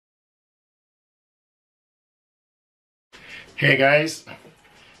Hey guys,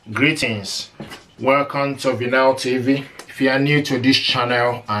 greetings, welcome to Vinyl TV. If you are new to this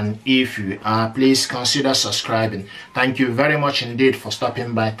channel and if you are, please consider subscribing. Thank you very much indeed for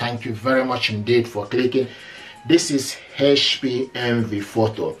stopping by. Thank you very much indeed for clicking. This is HP Envy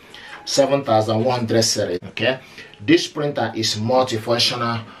Photo 7100 series. Okay, this printer is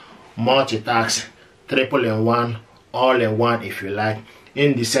multifunctional, multitask, triple-in-one, all-in-one if you like,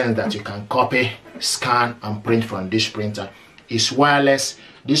 in the sense that you can copy, scan and print from this printer. It's wireless.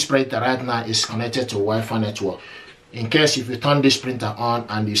 This printer right now is connected to Wi-Fi network. In case if you turn this printer on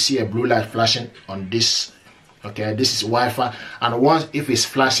and you see a blue light flashing on this, okay, this is Wi-Fi, and once if it's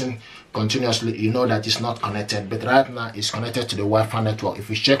flashing continuously, you know that it's not connected. But right now it's connected to the Wi-Fi network. If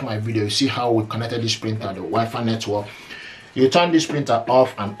you check my video, you see how we connected this printer to the Wi-Fi network. You turn this printer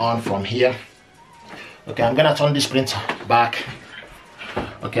off and on from here. Okay, I'm gonna turn this printer back.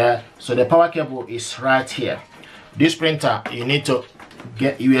 Okay, so the power cable is right here. This printer, you need to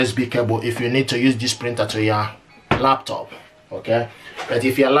get USB cable if you need to use this printer to your laptop. Okay, but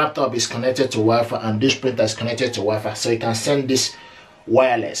if your laptop is connected to Wi-Fi and this printer is connected to Wi-Fi, so you can send this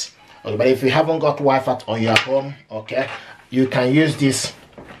wireless. Okay, but if you haven't got Wi-Fi on your home, okay, you can use this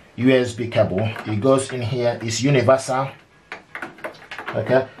USB cable. It goes in here. It's universal.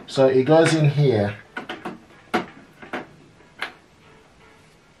 Okay, so it goes in here.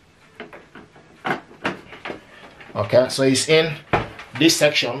 Okay, so it's in this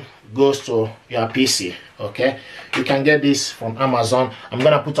section, goes to your PC. Okay, you can get this from Amazon. I'm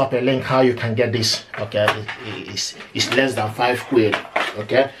gonna put up a link how you can get this. Okay, it's less than 5 quid.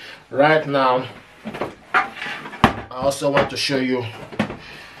 Okay, right now I also want to show you,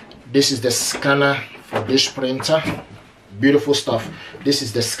 this is the scanner for this printer. Beautiful stuff. This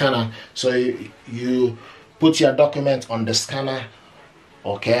is the scanner, so you put your document on the scanner.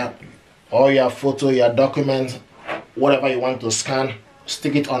 Okay, all your photo, your document, whatever you want to scan,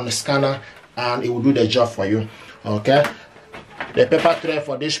 stick it on the scanner and it will do the job for you. Okay, the paper tray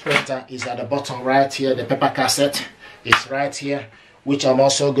for this printer is at the bottom right here. The paper cassette is right here, which I'm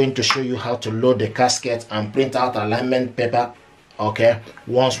also going to show you how to load the casket and print out alignment paper. Okay,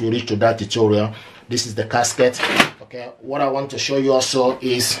 once we reach to that tutorial. This is the casket. Okay, what I want to show you also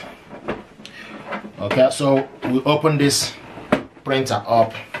is, okay, so we open this printer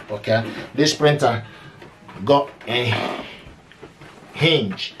up. Okay, this printer got a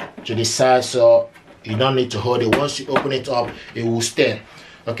hinge to the side, so you don't need to hold it. Once you open it up, it will stay.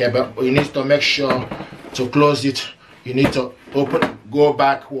 Okay, but you need to make sure to close it. You need to open, go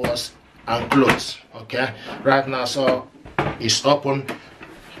backwards and close. Okay, right now, so it's open.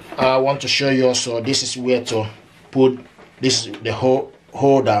 I want to show you also, this is where to put, this is the whole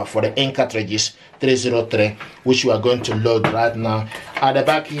holder for the ink cartridges 303, which we are going to load right now. At the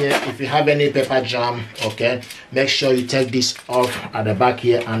back here, if you have any paper jam, okay, make sure you take this off at the back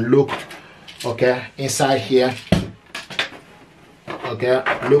here and look, okay, inside here. Okay,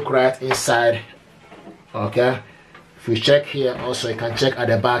 look right inside. Okay, if you check here also, you can check at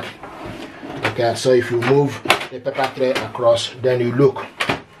the back. Okay, so if you move the paper tray across, then you look.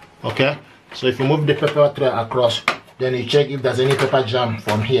 Okay, so if you move the paper tray across, then you check if there's any paper jam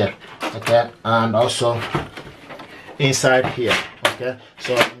from here. Okay, and also inside here. Okay,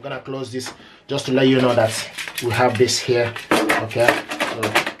 so I'm gonna close this just to let you know that we have this here. Okay, so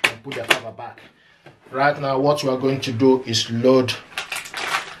put the cover back. Right now what we are going to do is load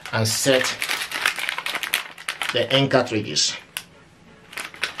and set the ink cartridges.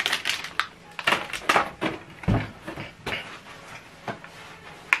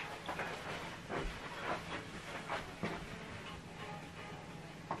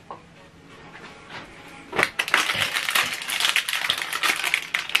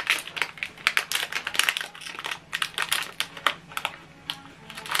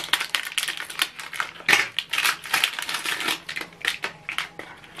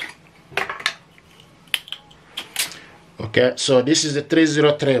 Okay, so this is the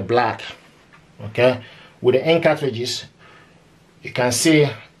 303 black. Okay, with the ink cartridges, you can see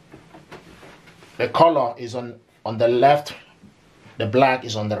the color is on the left, the black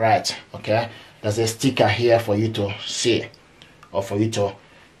is on the right. Okay, there's a sticker here for you to see or for you to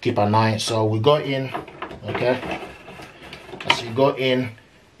keep an eye. So we go in. Okay, as you go in,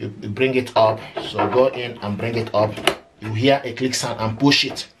 you bring it up. So go in and bring it up. You hear a click sound and push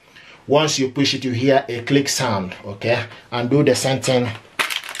it. Once you push it, you hear a click sound. Okay, and do the same thing.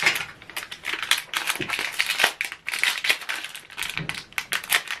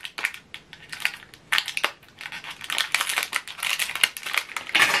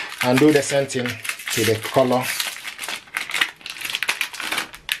 And do the same thing to the color.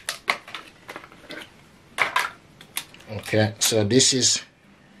 Okay, so this is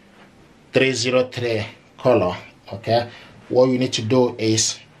 303 color. Okay, what you need to do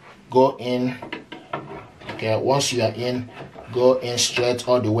is go in. Okay, once you are in, go in straight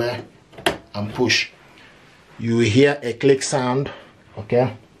all the way and push. You will hear a click sound.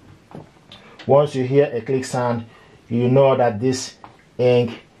 Okay, once you hear a click sound, you know that this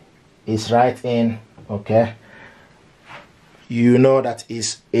ink is right in. Okay, you know that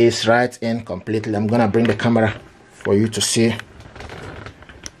is right in completely. I'm gonna bring the camera for you to see.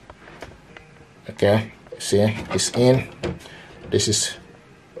 Okay, see, it's in. This is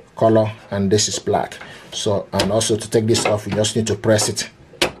color and this is black. So, and also to take this off, you just need to press it.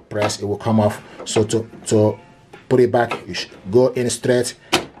 Press, it will come off. So to put it back, you should go in straight,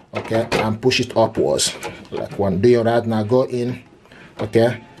 okay, and push it upwards. Like one do right now, go in,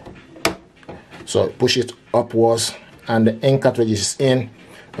 okay. So push it upwards and the ink cartridge is in.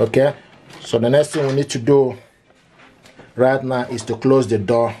 Okay, so the next thing we need to do right now is to close the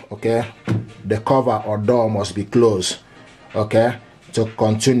door. Okay, the cover or door must be closed, okay, to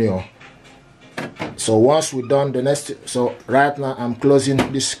continue. So once we're done, the next, so right now I'm closing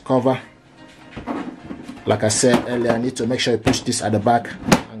this cover. Like I said earlier, I need to make sure you push this at the back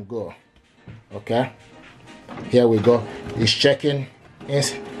and go. Okay, here we go. It's checking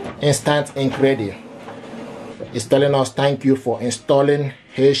instant ink ready. It's telling us thank you for installing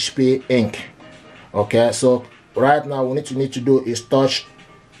HP ink. Okay, so right now what we need to do is touch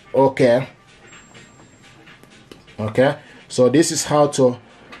OK. Okay, so this is how to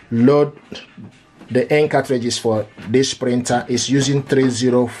load the ink cartridges for this printer. Is using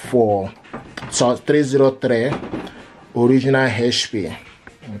 303 original HP.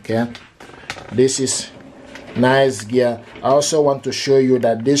 Okay, this is nice gear. I also want to show you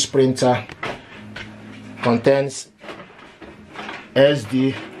that this printer contains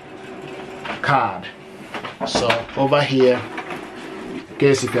SD card. So over here, in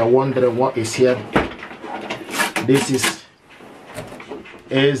case if you're wondering what is here, this is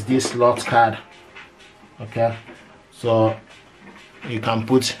SD slot card. Okay, so you can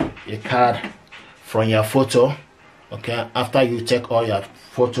put a card from your photo. Okay, after you take all your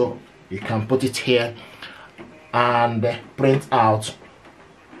photo, you can put it here and print out,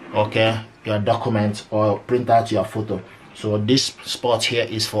 okay, your document or print out your photo. So this spot here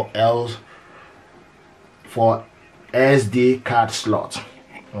is for SD card slot.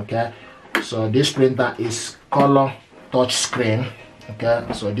 Okay, so this printer is color touch screen. Okay,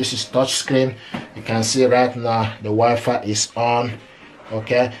 so this is touch screen. You can see right now the Wi-Fi is on.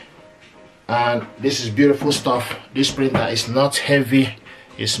 Okay, and this is beautiful stuff. This printer is not heavy,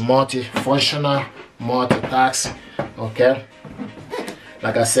 it's multi-functional, multi-task. Okay,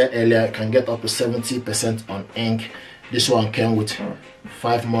 like I said earlier, you can get up to 70% on ink. This one came with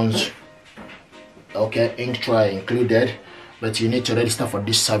 5 months, okay, ink trial included, but you need to register for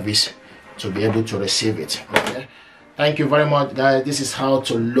this service to be able to receive it. Okay, thank you very much, guys. This is how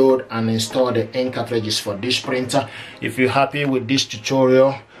to load and install the ink cartridges for this printer. If you're happy with this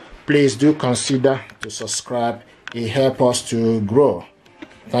tutorial, please do consider to subscribe. It helps us to grow.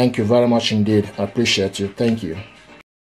 Thank you very much indeed. I appreciate you. Thank you.